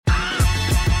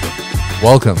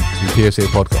Welcome to the PFCA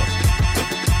podcast.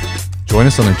 Join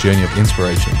us on a journey of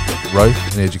inspiration, growth,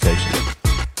 and education.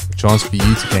 A chance for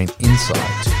you to gain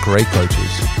insight to great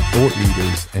coaches, thought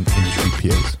leaders, and industry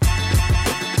peers.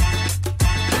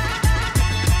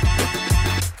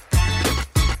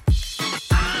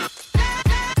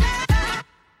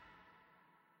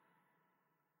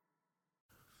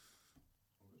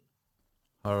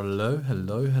 Hello.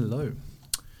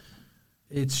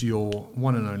 It's your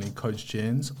one and only Coach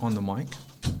Jenz on the mic.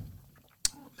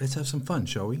 Let's have some fun,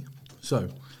 shall we? So,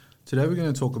 today we're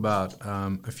going to talk about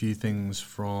a few things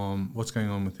from what's going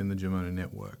on within the Gym Owner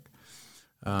Network.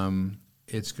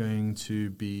 It's going to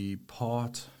be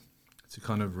part to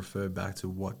kind of refer back to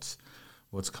what's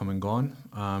come and gone,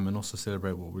 and also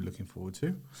celebrate what we're looking forward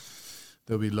to.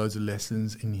 There'll be loads of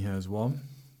lessons in here as well.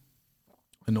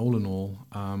 And all in all,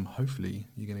 hopefully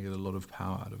you're going to get a lot of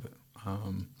power out of it.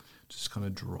 Just kind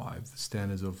of drive the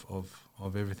standards of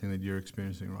everything that you're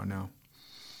experiencing right now.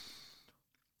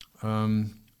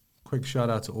 Quick shout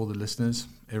out to all the listeners,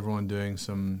 everyone doing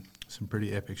some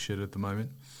pretty epic shit at the moment.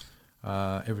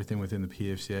 Everything within the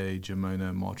PFCA, Gym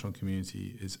Owner, March On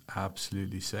community is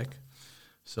absolutely sick.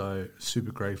 So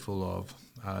super grateful of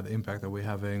the impact that we're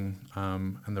having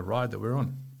and the ride that we're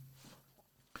on.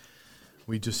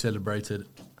 We just celebrated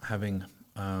having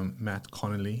Matt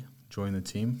Connolly join the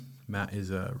team. Matt is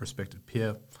a respected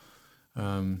peer.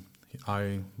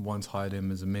 I once hired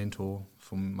him as a mentor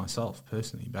for myself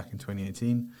personally back in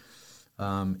 2018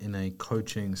 in a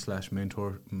coaching /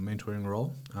 mentoring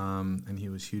role, and he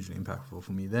was hugely impactful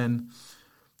for me then.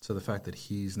 So the fact that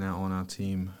he's now on our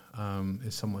team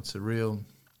is somewhat surreal,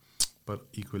 but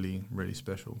equally really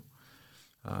special.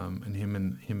 And him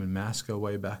and Mass go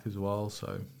way back as well,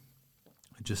 so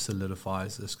it just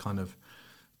solidifies this kind of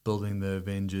building the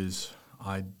Avengers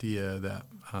idea that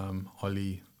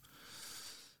Ollie,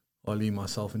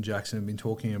 myself, and Jackson have been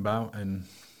talking about, and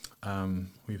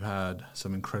we've had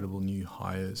some incredible new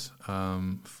hires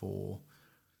for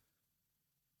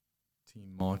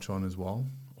Team March On as well,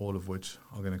 all of which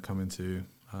are going to come into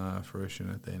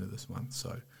fruition at the end of this month.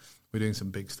 So we're doing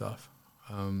some big stuff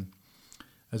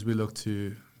as we look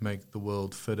to make the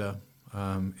world fitter,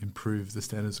 improve the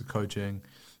standards of coaching,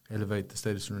 elevate the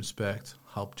status and respect,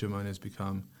 help gym owners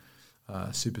become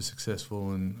super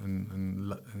successful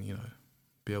and you know,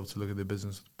 be able to look at their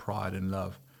business with pride and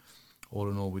love. All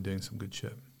in all, we're doing some good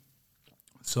shit.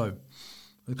 So,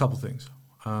 a couple things.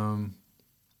 When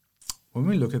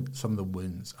we look at some of the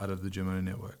wins out of the Gym Owner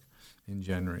Network in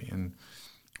January, and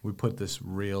we put this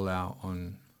reel out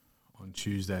on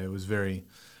Tuesday, it was very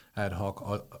ad hoc.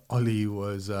 Ollie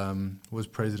was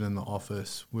president in the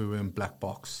office. We were in Black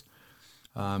Box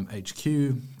HQ,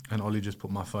 and Ollie just put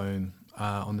my phone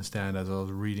on the stand as I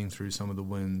was reading through some of the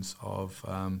wins of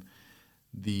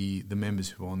the members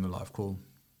who were on the live call,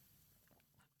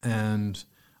 and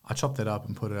I chopped that up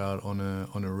and put it out on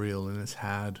a reel, and at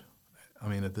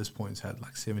this point it's had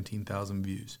like 17,000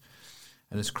 views,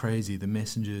 and it's crazy. The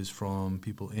messages from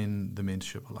people in the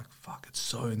mentorship are like, "Fuck, it's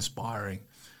so inspiring."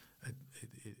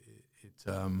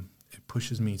 It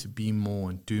pushes me to be more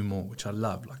and do more, which I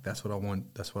love. Like that's what I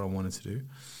want. That's what I wanted to do.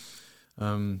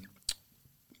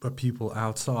 But people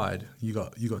outside, you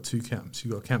got two camps.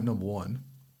 You got camp number one,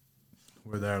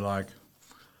 where they're like,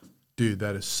 "Dude,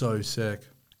 that is so sick.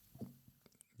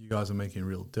 You guys are making a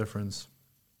real difference."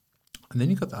 And then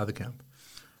you got the other camp,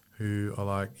 who are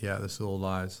like, "Yeah, this is all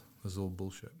lies. This is all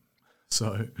bullshit."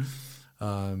 So,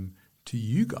 to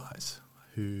you guys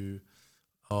who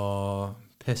are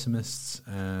pessimists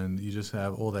and you just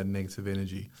have all that negative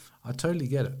energy, I totally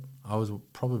get it. I was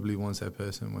probably once that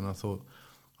person when I thought,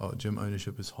 "Oh, gym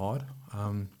ownership is hard,"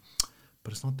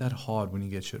 but it's not that hard when you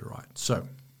get shit right. So,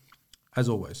 as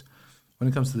always, when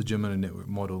it comes to the Gym Owner Network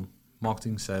model,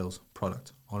 marketing, sales,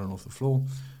 product, on and off the floor,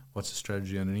 what's the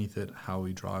strategy underneath it, how are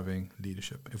we driving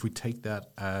leadership? If we take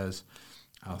that as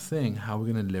our thing, how are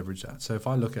we going to leverage that? So if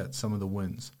I look at some of the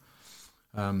wins,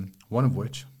 one of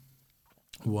which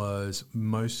was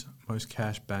most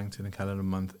cash banked in a calendar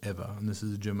month ever, and this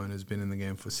is a gym owner who's been in the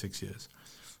game for 6 years.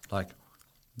 Like,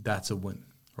 that's a win,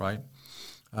 right?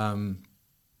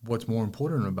 What's more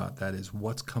important about that is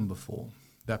what's come before.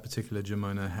 That particular gym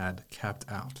owner had capped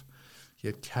out. He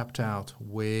had capped out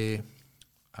where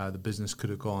the business could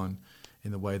have gone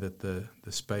in the way that the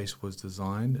space was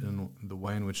designed and the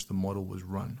way in which the model was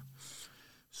run.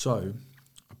 So,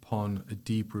 upon a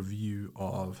deep review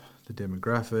of the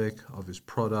demographic, of his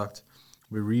product,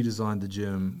 we redesigned the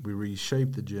gym, we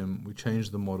reshaped the gym, we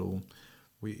changed the model,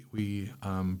 we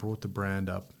brought the brand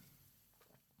up,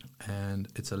 and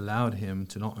it's allowed him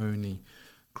to not only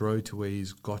grow to where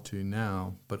he's got to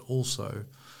now, but also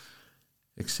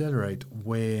accelerate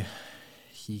where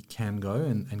he can go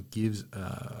and gives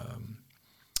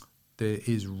there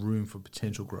is room for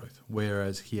potential growth,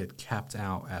 whereas he had capped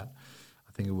out at,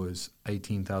 I think it was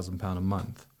 £18,000 a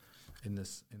month. In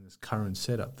this current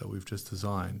setup that we've just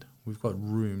designed, we've got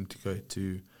room to go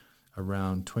to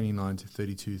around £29,000 to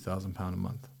 £32,000 a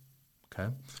month.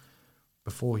 Okay,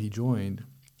 before he joined,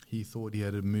 he thought he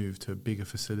had to move to a bigger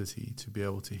facility to be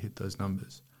able to hit those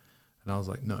numbers, and I was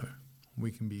like, no, we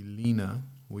can be leaner,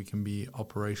 we can be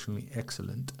operationally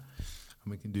excellent, and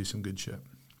we can do some good shit.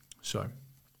 So,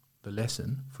 the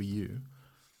lesson for you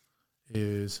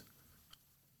is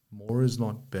more is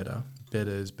not better,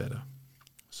 better is better.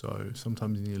 So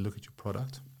sometimes you need to look at your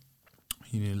product,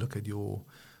 you need to look at your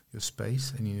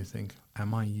space, and you need to think,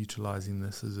 am I utilizing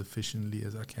this as efficiently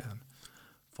as I can?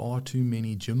 Far too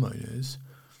many gym owners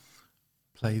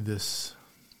play this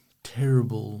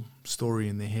terrible story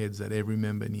in their heads that every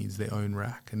member needs their own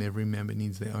rack and every member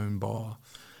needs their own bar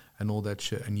and all that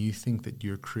shit, and you think that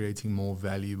you're creating more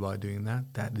value by doing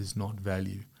that. That is not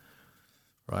value,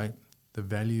 right? The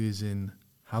value is in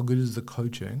how good is the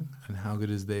coaching and how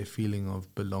good is their feeling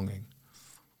of belonging.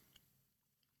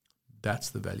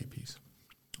 That's the value piece.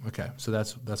 Okay, so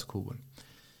that's a cool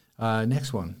one.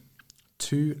 Next one,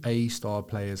 2 A-star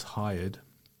players hired,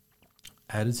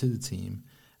 added to the team,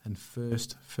 and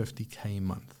first 50K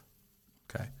month.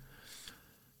 Okay.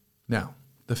 Now,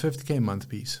 the 50K month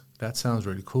piece, that sounds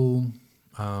really cool.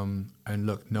 And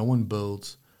look, no one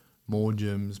builds more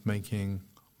gyms making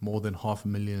more than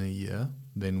 $500,000 a year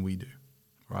than we do,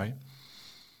 right?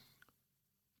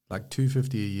 Like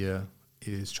 $250 a year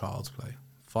is child's play.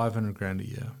 500 grand a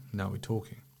year, now we're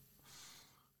talking.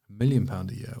 £1 million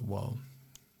a year, well,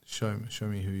 show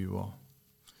me who you are.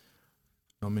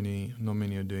 Not many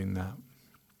are doing that.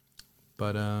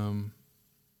 But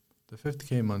the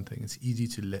 50K a month thing, it's easy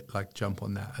to jump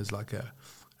on that as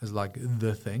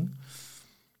the thing.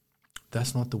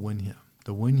 That's not the win here.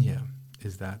 The win here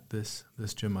is that this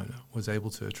gym owner was able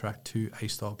to attract 2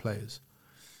 A-star players.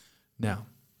 Now,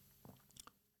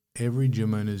 every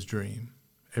gym owner's dream,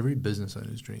 every business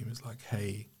owner's dream is like,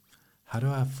 hey, how do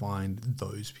I find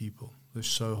those people? They're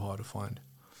so hard to find.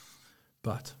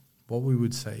 But what we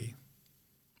would say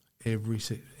every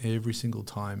single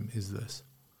time is this,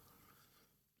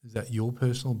 is that your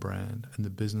personal brand and the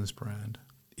business brand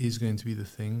is going to be the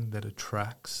thing that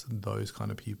attracts those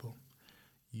kind of people.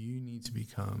 You need to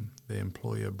become the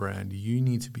employer brand. You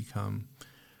need to become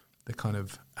the kind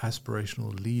of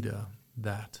aspirational leader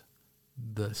that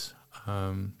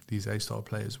these A-star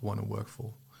players want to work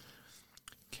for.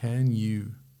 Can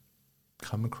you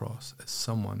come across as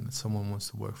someone that someone wants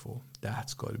to work for?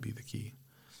 That's got to be the key.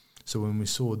 So when we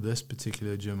saw this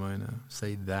particular gym owner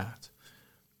say that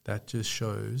just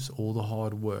shows all the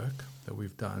hard work that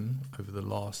we've done over the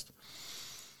last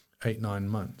 8-9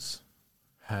 months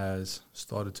has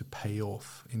started to pay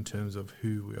off in terms of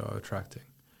who we are attracting.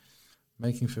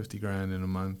 Making 50 grand in a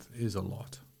month is a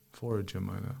lot for a gym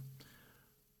owner.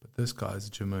 But this guy's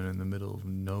a gym owner in the middle of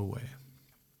nowhere,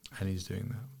 and he's doing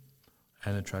that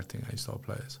and attracting A-star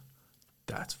players.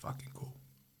 That's fucking cool.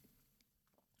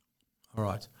 All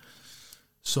right.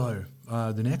 So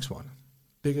the next one,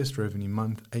 biggest revenue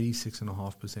month,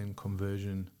 86.5%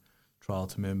 conversion trial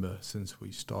to member since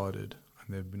we started,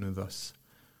 and they've been with us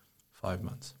 5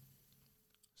 months.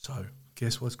 So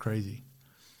guess what's crazy?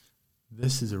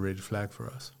 This is a red flag for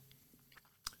us.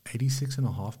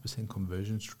 86.5%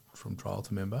 conversion from trial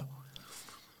to member.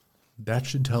 That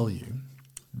should tell you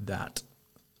that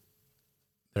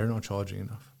they're not charging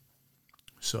enough.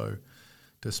 So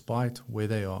despite where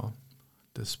they are,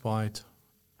 despite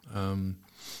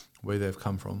where they've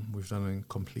come from, we've done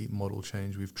a complete model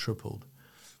change. We've tripled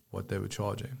what they were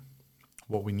charging.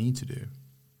 What we need to do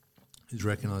is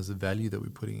recognize the value that we're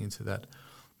putting into that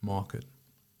market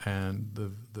and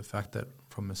the fact that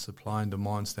from a supply and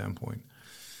demand standpoint,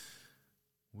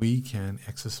 we can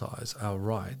exercise our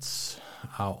rights,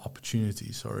 our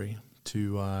opportunities,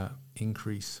 to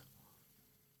increase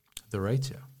the rates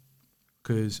here.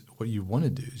 Because what you want to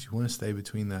do is you want to stay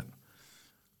between that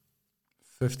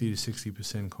 50 to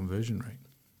 60% conversion rate.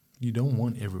 You don't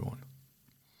want everyone.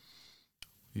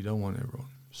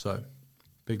 So,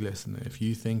 big lesson there. If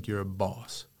you think you're a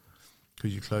boss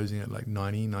because you're closing at like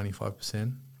 90,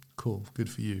 95%, cool, good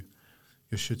for you.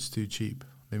 Your shit's too cheap.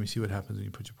 Let me see what happens when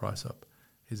you put your price up.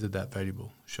 Is it that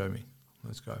valuable? Show me.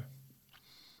 Let's go.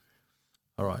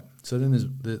 All right. So then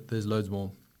there's loads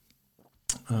more.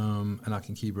 And I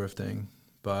can keep riffing,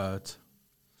 but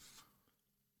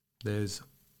there's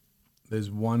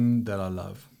one that I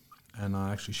love, and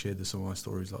I actually shared this on my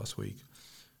stories last week.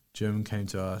 Gym came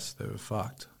to us. They were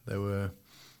fucked. They were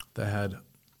They had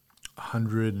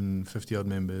 150 odd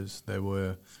members. They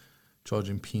were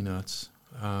charging peanuts.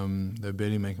 They were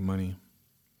barely making money,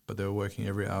 but they were working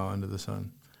every hour under the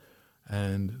sun.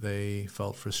 And they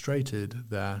felt frustrated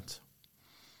that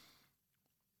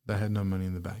they had no money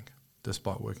in the bank,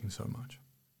 despite working so much.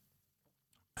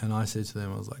 And I said to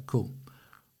them, I was like, cool,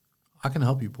 I can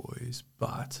help you boys,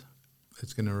 but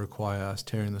it's going to require us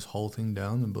tearing this whole thing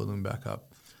down and building back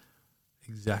up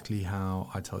exactly how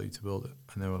I tell you to build it.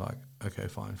 And they were like, okay,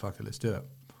 fine, fuck it, let's do it.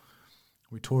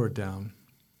 We tore it down.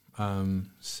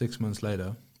 6 months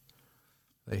later,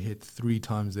 they hit 3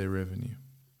 times their revenue.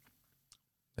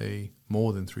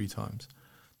 More than 3 times.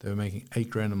 They were making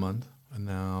 $8,000 a month, and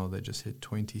now they just hit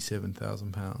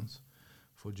 £27,000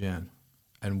 for Jan.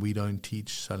 And we don't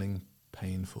teach selling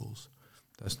painfuls.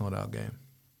 That's not our game.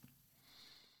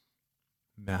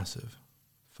 Massive.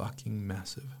 Fucking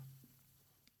massive.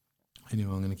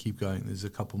 Anyway, I'm going to keep going. There's a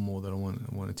couple more that I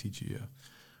want to teach you here.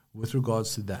 With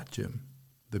regards to that gym,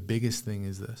 the biggest thing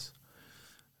is this.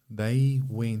 They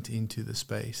went into the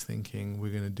space thinking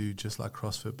we're going to do just like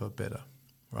CrossFit but better,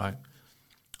 right?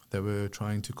 They were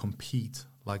trying to compete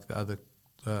like the other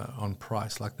on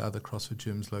price, like the other CrossFit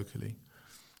gyms locally.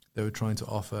 They were trying to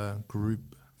offer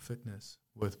group fitness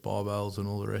with barbells and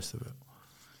all the rest of it.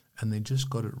 And they just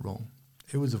got it wrong.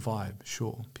 It was a vibe,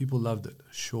 sure. People loved it,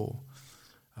 sure.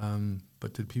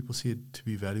 But did people see it to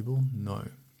be valuable? No.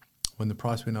 When the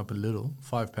price went up a little,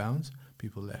 £5,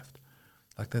 people left.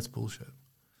 Like, that's bullshit.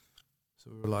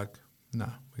 So we were like, nah,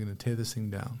 we're going to tear this thing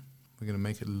down. We're going to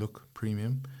make it look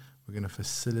premium. We're going to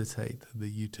facilitate the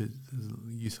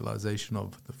utilization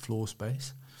of the floor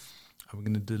space. And we're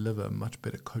going to deliver a much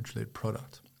better coach-led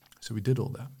product. So we did all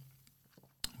that.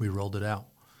 We rolled it out.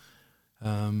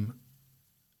 And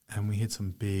we hit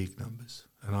some big numbers.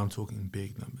 And I'm talking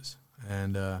big numbers.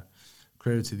 And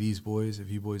credit to these boys.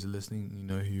 If you boys are listening, you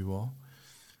know who you are.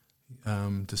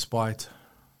 Despite,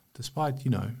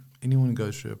 anyone who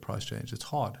goes through a price change, it's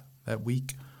hard. That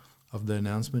week of the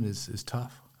announcement is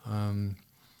tough.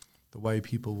 The way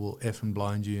people will F and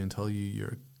blind you and tell you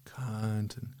you're a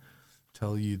cunt and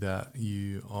tell you that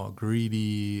you are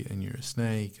greedy and you're a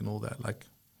snake and all that. Like,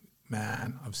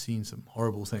 man, I've seen some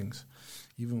horrible things,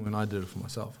 even when I did it for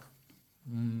myself.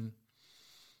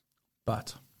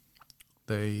 But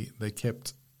they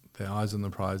kept their eyes on the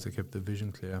prize. They kept their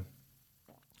vision clear.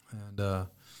 And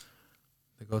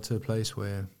they got to a place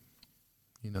where,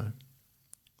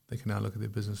 they can now look at their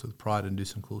business with pride and do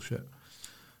some cool shit.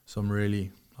 So I'm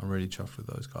really chuffed with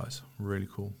those guys. Really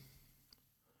cool.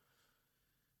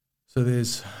 So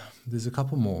there's a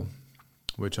couple more,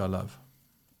 which I love.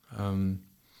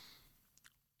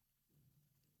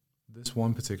 This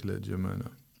one particular gym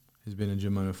owner has been a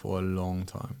gym owner for a long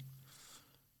time.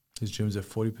 His gym's at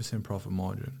 40% profit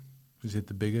margin. He's hit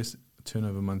the biggest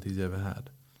turnover month he's ever had.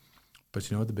 But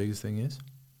you know what the biggest thing is?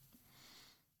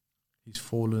 He's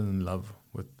fallen in love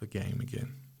with the game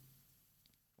again.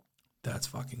 That's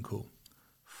fucking cool.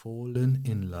 Fallen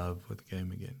in love with the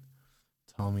game again.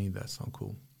 Tell me that's not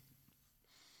cool.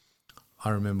 I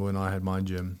remember when I had my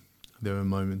gym, there were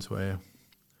moments where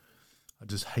I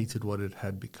just hated what it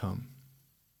had become.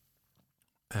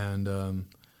 And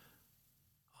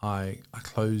I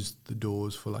closed the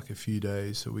doors for like a few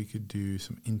days so we could do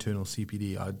some internal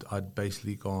CPD. I'd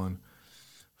basically gone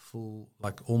full,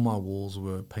 like all my walls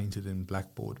were painted in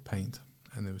blackboard paint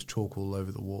and there was chalk all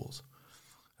over the walls.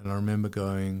 And I remember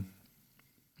going,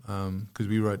 because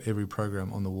we wrote every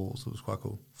program on the walls, it was quite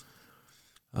cool.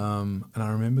 And I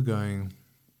remember going,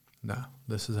 nah,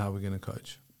 this is how we're going to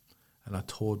coach. And I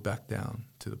tore it back down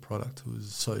to the product. It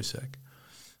was so sick.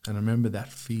 And I remember that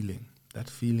feeling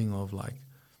of like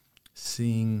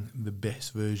seeing the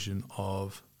best version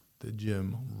of the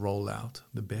gym roll out,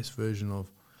 the best version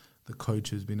of the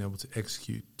coaches being able to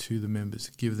execute to the members,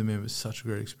 give the members such a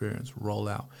great experience, roll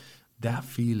out. That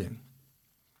feeling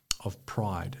of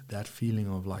pride, that feeling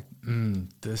of like,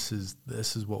 this is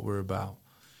what we're about.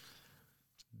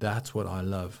 That's what I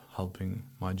love helping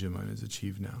my gym owners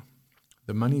achieve now.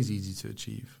 The money is easy to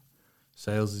achieve.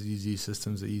 Sales is easy,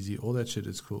 systems are easy, all that shit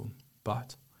is cool.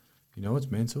 But you know what's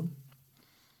mental?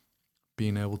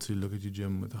 Being able to look at your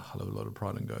gym with a hell of a lot of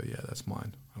pride and go, yeah, that's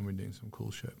mine. And we're doing some cool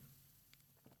shit.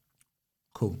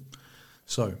 Cool.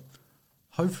 So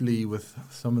hopefully with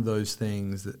some of those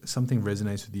things, that something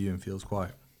resonates with you and feels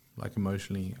quite like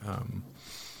emotionally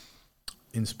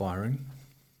inspiring.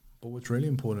 But what's really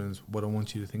important is what I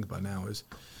want you to think about now is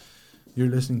you're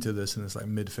listening to this and it's like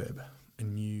mid-Feb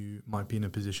and you might be in a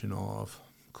position of,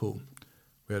 cool,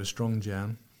 we had a strong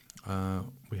Jan,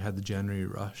 we had the January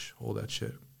rush, all that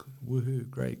shit, woohoo,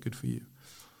 great, good for you.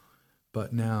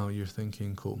 But now you're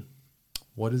thinking, cool,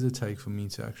 what does it take for me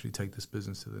to actually take this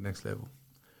business to the next level?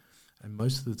 And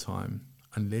most of the time,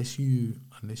 unless you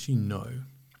know,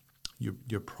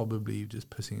 you're probably just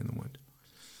pissing in the wind.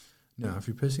 Now, if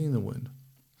you're pissing in the wind,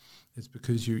 it's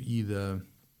because you're either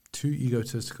too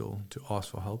egotistical to ask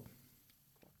for help,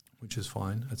 which is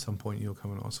fine. At some point, you'll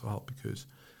come and ask for help because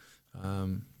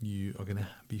you are going to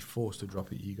be forced to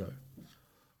drop your ego.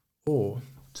 Or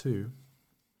two,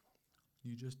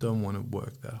 you just don't want to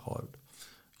work that hard.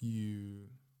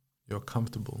 You're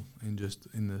comfortable in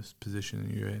this position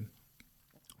that you're in.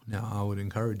 Now, I would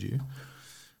encourage you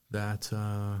that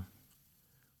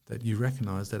you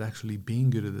recognize that actually being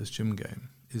good at this gym game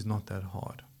is not that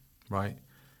hard, right?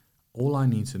 All I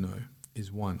need to know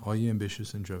is, one, are you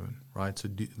ambitious and driven, right? So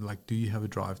do you have a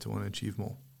drive to want to achieve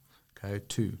more? Okay.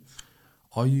 Two,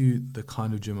 are you the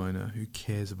kind of gym owner who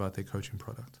cares about their coaching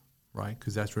product, right?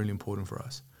 Because that's really important for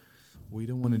us. We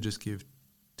don't want to just give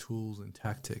tools and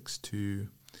tactics to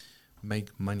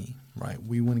make money, right?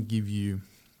 We want to give you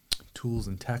tools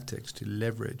and tactics to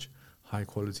leverage high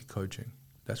quality coaching.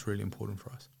 That's really important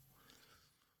for us.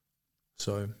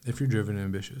 So if you're driven and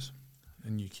ambitious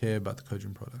and you care about the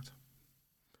coaching product,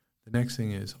 the next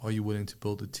thing is, are you willing to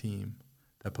build a team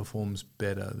that performs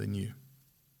better than you?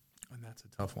 And that's a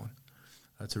tough one.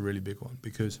 That's a really big one,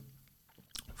 because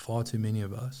far too many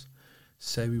of us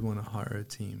say we want to hire a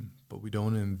team, but we don't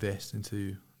want to invest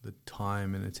into the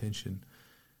time and attention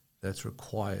that's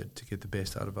required to get the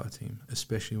best out of our team,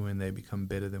 especially when they become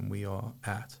better than we are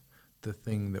at the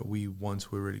thing that we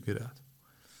once were really good at.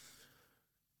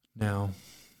 Now,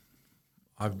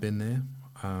 I've been there.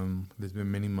 There's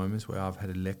been many moments where I've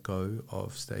had to let go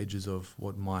of stages of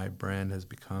what my brand has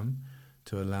become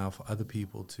to allow for other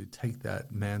people to take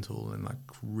that mantle and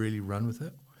really run with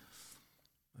it.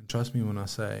 And trust me when I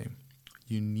say,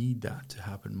 you need that to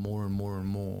happen more and more and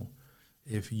more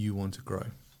if you want to grow.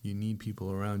 You need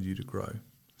people around you to grow.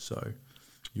 So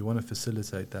you want to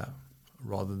facilitate that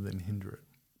rather than hinder it.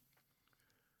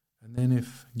 And then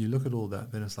if you look at all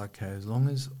that, then it's like, okay, as long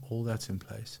as all that's in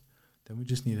place, then we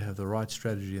just need to have the right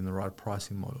strategy and the right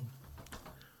pricing model.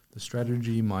 The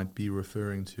strategy might be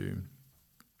referring to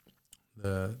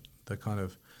the kind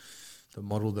of the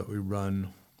model that we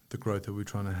run, the growth that we're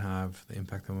trying to have, the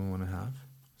impact that we want to have.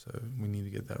 So we need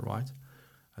to get that right.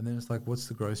 And then it's like, what's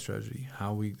the growth strategy?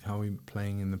 How are we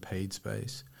playing in the paid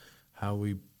space? How are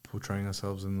we portraying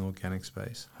ourselves in the organic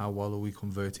space? How well are we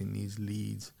converting these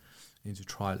leads into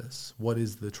trialists? What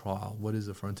is the trial? What is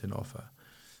the front-end offer?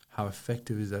 How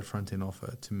effective is that front-end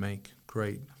offer to make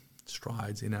great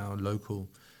strides in our local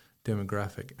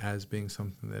demographic as being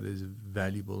something that is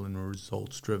valuable and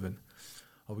results-driven?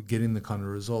 Are we getting the kind of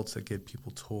results that get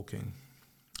people talking,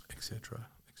 etc.,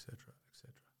 etc.,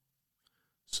 etc.?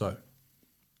 So, a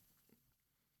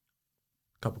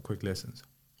couple quick lessons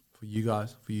for you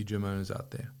guys, for you gym owners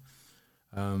out there.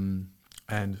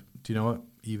 And do you know what?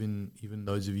 Even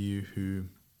those of you who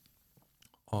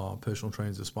are personal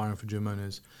trainers aspiring for gym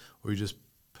owners, or you're just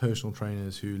personal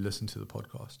trainers who listen to the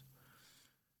podcast,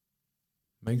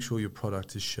 make sure your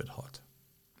product is shit hot.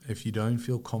 If you don't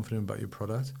feel confident about your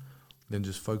product, then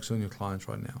just focus on your clients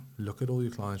right now. Look at all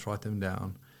your clients, write them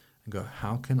down, and go,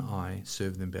 how can I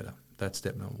serve them better? That's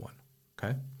step number one,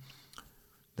 okay?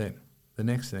 Then the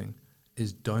next thing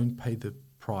is, don't pay the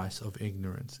price of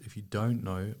ignorance. If you don't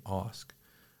know, ask.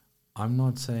 I'm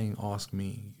not saying ask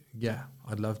me. Yeah,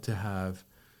 I'd love to have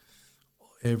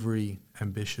every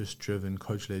ambitious, driven,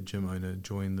 coach-led gym owner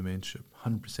join the mentorship.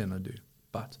 100% I do.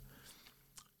 But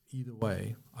either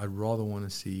way, I'd rather want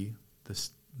to see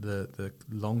the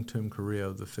long-term career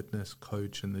of the fitness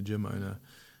coach and the gym owner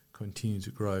continue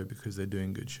to grow because they're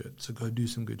doing good shit. So go do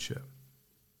some good shit.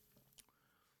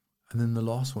 And then the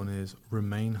last one is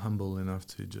remain humble enough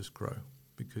to just grow,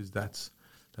 because that's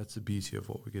the beauty of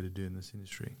what we get to do in this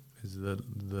industry, is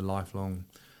the lifelong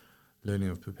learning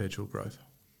of perpetual growth.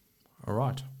 All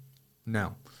right.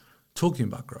 Now, talking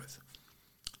about growth,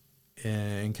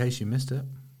 in case you missed it,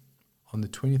 on the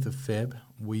 20th of Feb,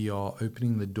 we are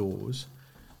opening the doors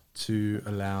to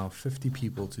allow 50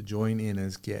 people to join in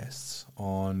as guests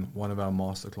on one of our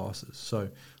masterclasses. So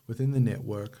within the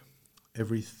network,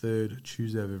 every third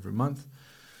Tuesday of every month,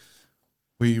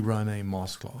 we run a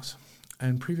masterclass.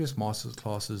 And previous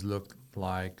masterclasses looked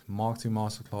like marketing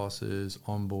masterclasses,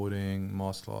 onboarding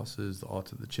masterclasses, the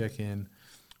art of the check-in.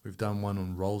 We've done one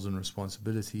on roles and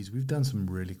responsibilities. We've done some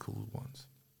really cool ones.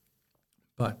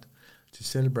 But to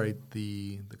celebrate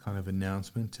the kind of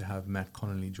announcement to have Matt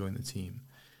Connolly join the team,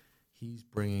 he's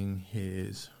bringing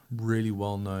his really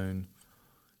well-known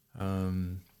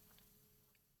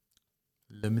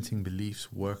limiting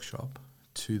beliefs workshop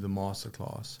to the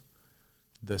masterclass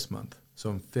this month. So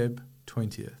on Feb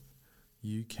 20th,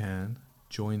 you can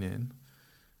join in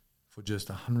for just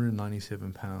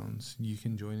 £197. You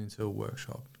can join into a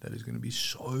workshop that is going to be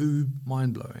so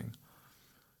mind-blowing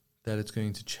that it's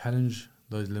going to challenge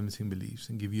those limiting beliefs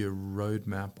and give you a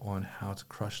roadmap on how to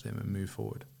crush them and move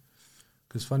forward.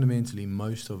 Because fundamentally,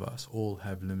 most of us all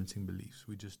have limiting beliefs.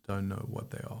 We just don't know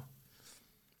what they are.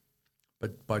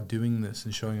 But by doing this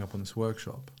and showing up on this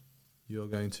workshop, you're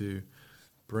going to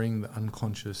bring the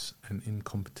unconscious and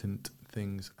incompetent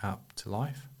things out to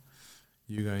life.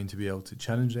 You're going to be able to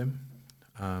challenge them,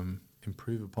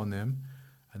 improve upon them,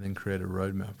 and then create a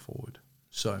roadmap forward.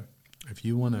 So if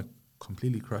you want to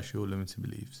completely crush your limiting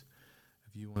beliefs,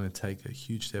 if you want to take a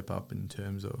huge step up in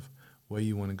terms of where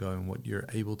you want to go and what you're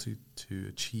able to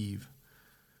achieve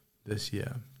this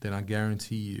year, then I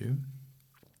guarantee you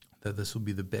that this will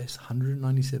be the best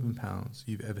 £197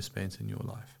 you've ever spent in your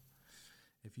life.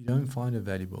 If you don't find it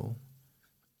valuable,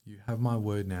 you have my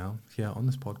word now here on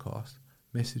this podcast.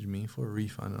 Message me for a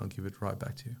refund and I'll give it right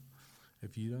back to you.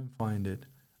 If you don't find it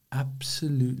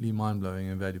absolutely mind-blowing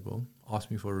and valuable,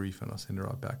 ask me for a refund. I'll send it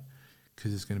right back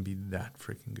because it's going to be that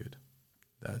freaking good.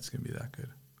 That's going to be that good.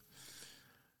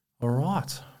 All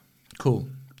right. Cool.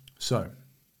 So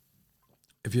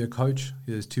if you're a coach,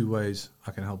 there's 2 ways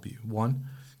I can help you. 1,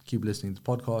 keep listening to the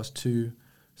podcast. 2,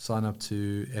 sign up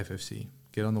to FFC.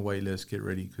 Get on the wait list, get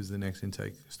ready because the next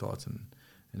intake starts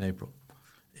in April.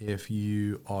 If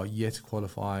you are yet to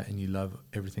qualify and you love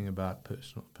everything about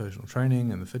personal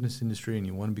training and the fitness industry and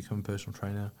you want to become a personal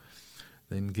trainer,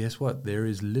 then guess what? There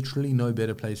is literally no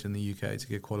better place in the UK to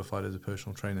get qualified as a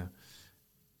personal trainer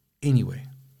anyway.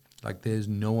 Like there's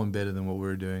no one better than what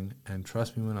we're doing. And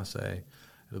trust me when I say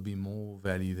it'll be more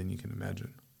value than you can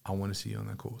imagine. I want to see you on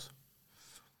that course.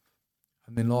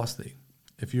 And then lastly,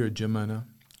 if you're a gym owner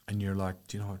and you're like,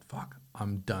 do you know what? Fuck,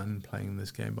 I'm done playing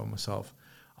this game by myself.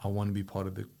 I want to be part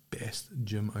of the best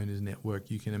gym owners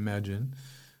network you can imagine.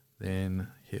 Then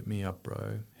hit me up,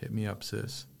 bro. Hit me up,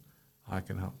 sis. I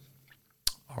can help.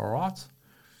 All right.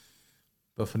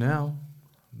 But for now,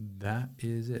 that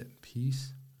is it.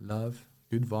 Peace, love,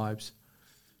 good vibes.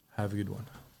 Have a good one.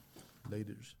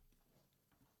 Laters.